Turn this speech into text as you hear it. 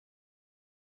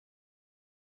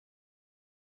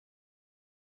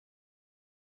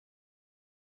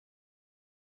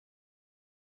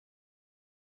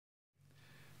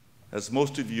As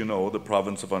most of you know, the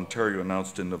province of Ontario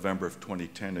announced in November of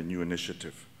 2010 a new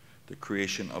initiative, the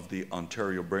creation of the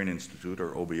Ontario Brain Institute,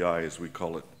 or OBI as we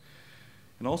call it,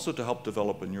 and also to help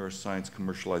develop a neuroscience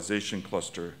commercialization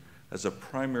cluster as a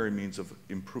primary means of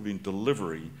improving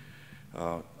delivery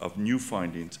of new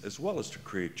findings, as well as to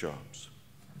create jobs.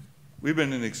 We've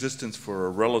been in existence for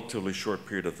a relatively short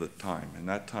period of time. In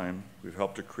that time, we've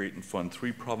helped to create and fund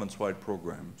 3 province-wide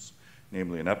programs,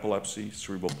 namely in epilepsy,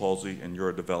 cerebral palsy, and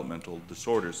neurodevelopmental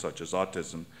disorders such as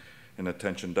autism and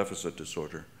attention deficit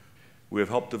disorder. We have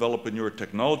helped develop a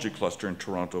neurotechnology cluster in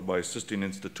Toronto by assisting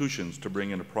institutions to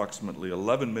bring in approximately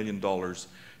 $11 million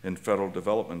in federal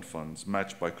development funds,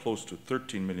 matched by close to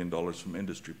 $13 million from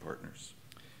industry partners.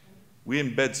 We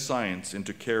embed science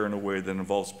into care in a way that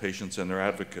involves patients and their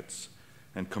advocates,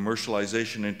 and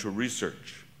commercialization into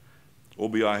research.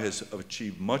 OBI has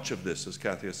achieved much of this, as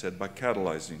Kathy has said, by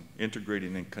catalyzing,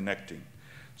 integrating, and connecting,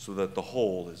 so that the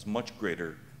whole is much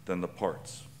greater than the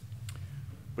parts.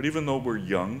 But even though we're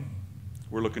young,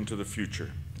 we're looking to the future,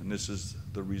 and this is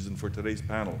the reason for today's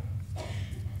panel.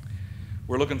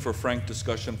 We're looking for frank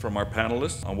discussion from our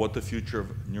panelists on what the future of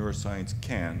neuroscience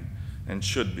can and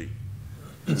should be.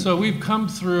 And so we've come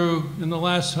through, in the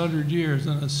last 100 years,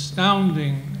 an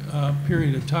astounding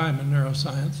period of time in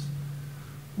neuroscience,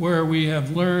 where we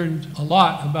have learned a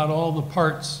lot about all the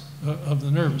parts of the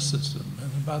nervous system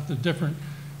and about the different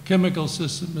chemical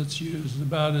system that's used,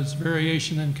 about its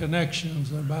variation in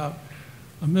connections, about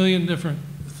a million different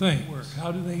things.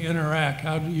 How do they interact?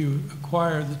 How do you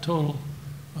acquire the total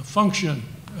function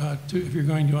if you're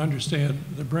going to understand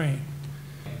the brain?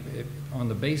 On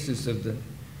the basis of the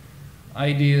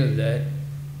idea that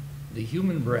the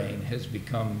human brain has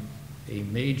become a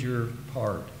major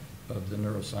part of the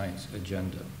neuroscience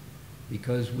agenda,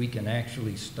 because we can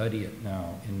actually study it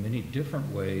now in many different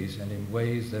ways and in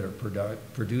ways that are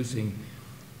producing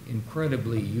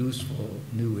incredibly useful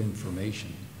new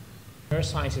information.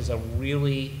 Neuroscience is a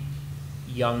really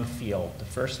young field. The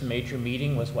first major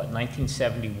meeting was, what,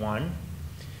 1971,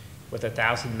 with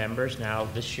 1,000 members. Now,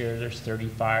 this year, there's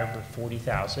 35 or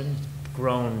 40,000,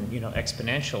 grown,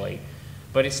 exponentially.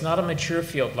 But it's not a mature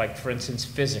field like, for instance,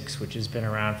 physics, which has been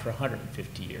around for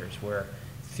 150 years, where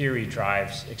theory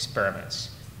drives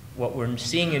experiments. What we're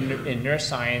seeing in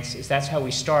neuroscience is that's how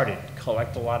we started,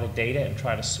 collect a lot of data and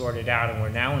try to sort it out, and we're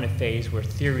now in a phase where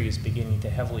theory is beginning to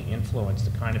heavily influence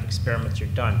the kind of experiments are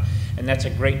done, and that's a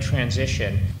great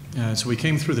transition. So we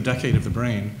came through the decade of the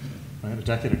brain, right, a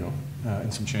decade ago,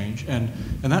 and some change, and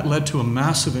that led to a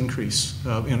massive increase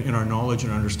in our knowledge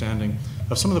and our understanding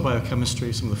of some of the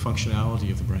biochemistry, some of the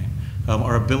functionality of the brain,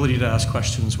 our ability to ask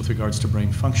questions with regards to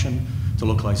brain function, to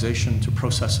localization, to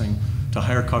processing, to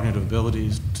higher cognitive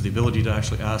abilities, to the ability to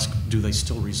actually ask, do they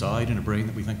still reside in a brain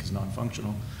that we think is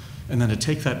non-functional? And then to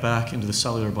take that back into the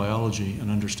cellular biology and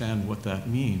understand what that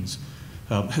means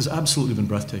has absolutely been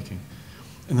breathtaking.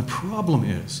 And the problem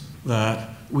is that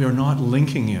we are not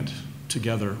linking it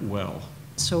together well.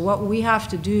 So what we have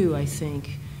to do, I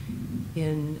think,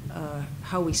 in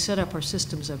how we set up our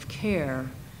systems of care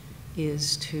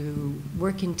is to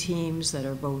work in teams that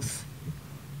are both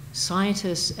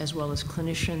scientists as well as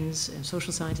clinicians and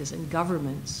social scientists and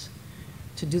governments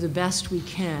to do the best we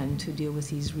can to deal with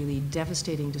these really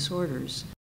devastating disorders.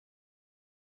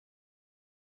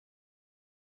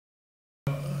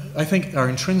 I think our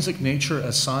intrinsic nature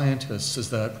as scientists is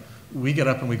that we get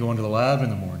up and we go into the lab in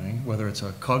the morning, whether it's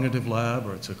a cognitive lab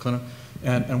or it's a clinic,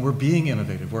 and we're being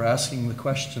innovative. We're asking the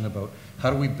question about how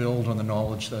do we build on the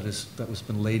knowledge that has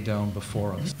been laid down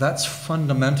before us. That's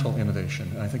fundamental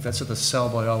innovation, and I think that's at the cell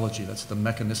biology, that's at the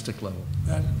mechanistic level.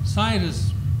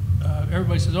 Scientists,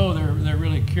 everybody says, oh, they're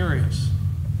really curious.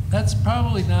 That's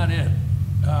probably not it.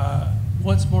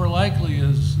 What's more likely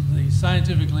is the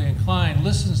scientifically inclined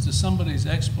listens to somebody's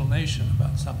explanation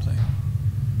about something,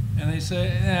 and they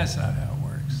say, that's not how it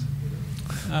works.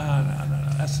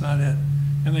 No, that's not it.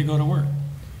 And they go to work.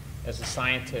 As a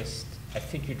scientist, I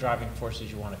think your driving force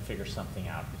is you want to figure something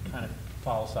out. It kind of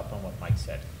follows up on what Mike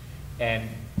said. And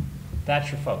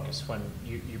that's your focus. When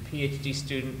your PhD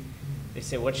student, they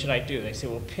say, what should I do? They say,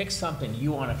 well, pick something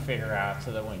you want to figure out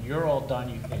so that when you're all done,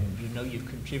 you know you've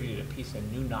contributed a piece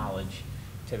of new knowledge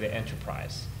to the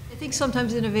enterprise. I think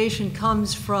sometimes innovation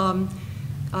comes from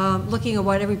looking at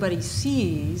what everybody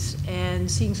sees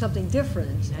and seeing something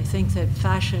different. I think that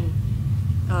fashion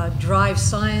drives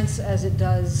science as it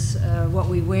does what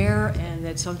we wear, and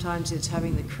that sometimes it's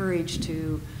having the courage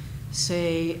to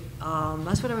say,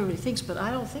 that's what everybody thinks, but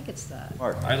I don't think it's that.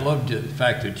 I loved the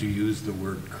fact that you used the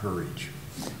word courage.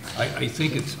 I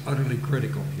think it's utterly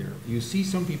critical here. You see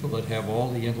some people that have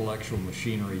all the intellectual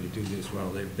machinery to do this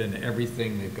well. They've been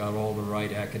everything, they've got all the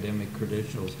right academic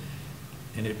credentials,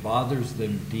 and it bothers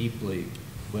them deeply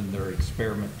when their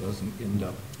experiment doesn't end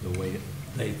up the way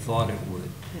they thought it would.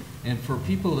 And for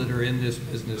people that are in this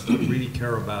business that really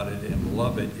care about it and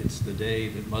love it, it's the day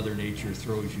that Mother Nature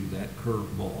throws you that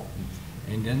curveball.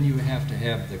 And then you have to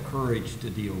have the courage to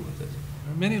deal with it.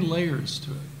 There are many layers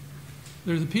to it.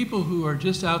 There are the people who are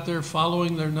just out there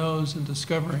following their nose and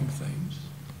discovering things.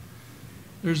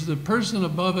 There's the person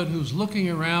above it who's looking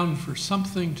around for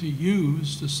something to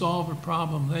use to solve a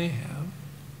problem they have.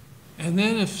 And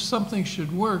then if something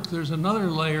should work, there's another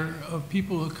layer of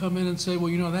people who come in and say, well,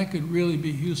 you know, that could really be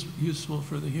useful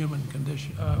for the human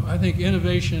condition. I think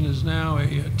innovation is now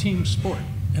a team sport,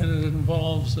 and it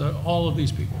involves all of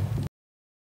these people.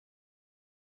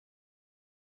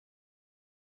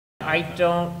 I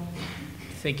don't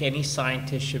think any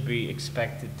scientist should be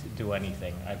expected to do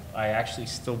anything. I actually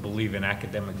still believe in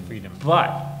academic freedom.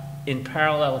 But in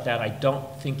parallel with that, I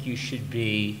don't think you should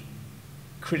be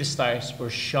criticized or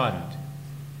shunned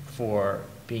for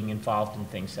being involved in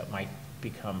things that might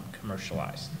become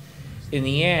commercialized. In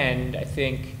the end, I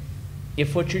think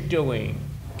if what you're doing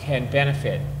can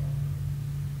benefit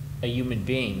a human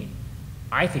being,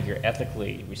 I think you're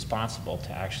ethically responsible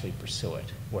to actually pursue it,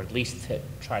 or at least to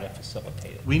try to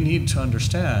facilitate it. We need to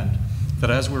understand that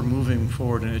as we're moving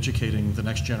forward and educating the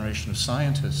next generation of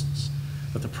scientists,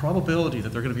 that the probability that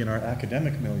they're going to be in our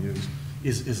academic milieus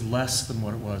is less than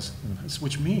what it was in the past,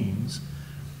 which means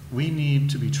we need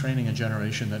to be training a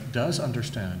generation that does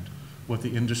understand what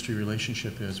the industry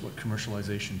relationship is, what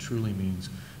commercialization truly means,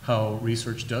 how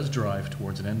research does drive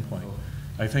towards an endpoint.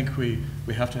 I think we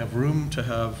have to have room to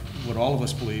have what all of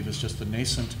us believe is just the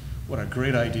nascent, what a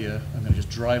great idea, I'm going to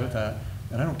just drive at that,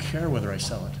 and I don't care whether I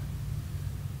sell it.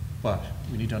 But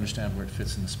we need to understand where it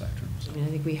fits in the spectrum. I mean, I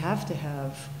think we have to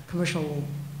have commercial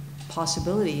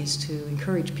possibilities to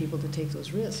encourage people to take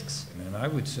those risks. And I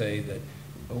would say that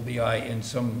OBI in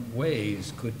some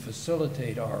ways could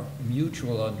facilitate our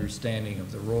mutual understanding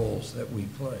of the roles that we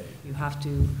play. You have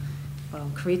to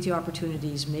create the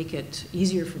opportunities, make it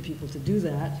easier for people to do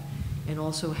that, and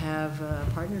also have a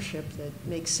partnership that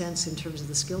makes sense in terms of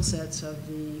the skill sets of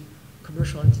the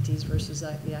commercial entities versus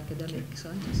the academic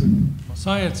scientists.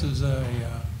 Science is a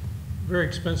very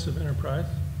expensive enterprise.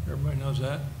 Everybody knows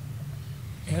that.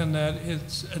 And that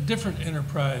it's a different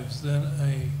enterprise than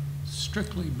a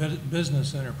strictly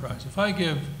business enterprise. If I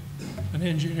give an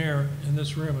engineer in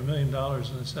this room $1 million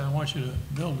and say, I want you to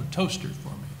build a toaster for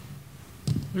me,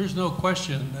 there's no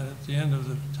question that at the end of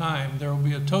the time there will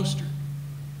be a toaster.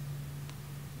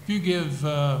 If you give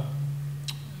the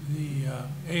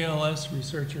ALS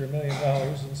researcher $1 million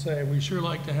and say, we sure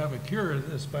like to have a cure of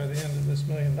this by the end of this $1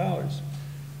 million,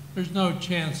 there's no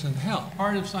chance in hell.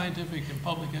 Part of scientific and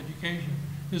public education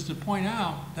is to point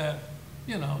out that,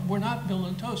 you know, we're not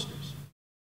building toasters.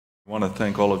 I want to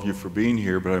thank all of you for being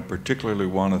here, but I particularly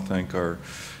want to thank our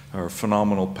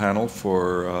phenomenal panel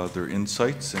for their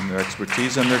insights and their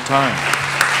expertise and their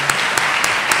time.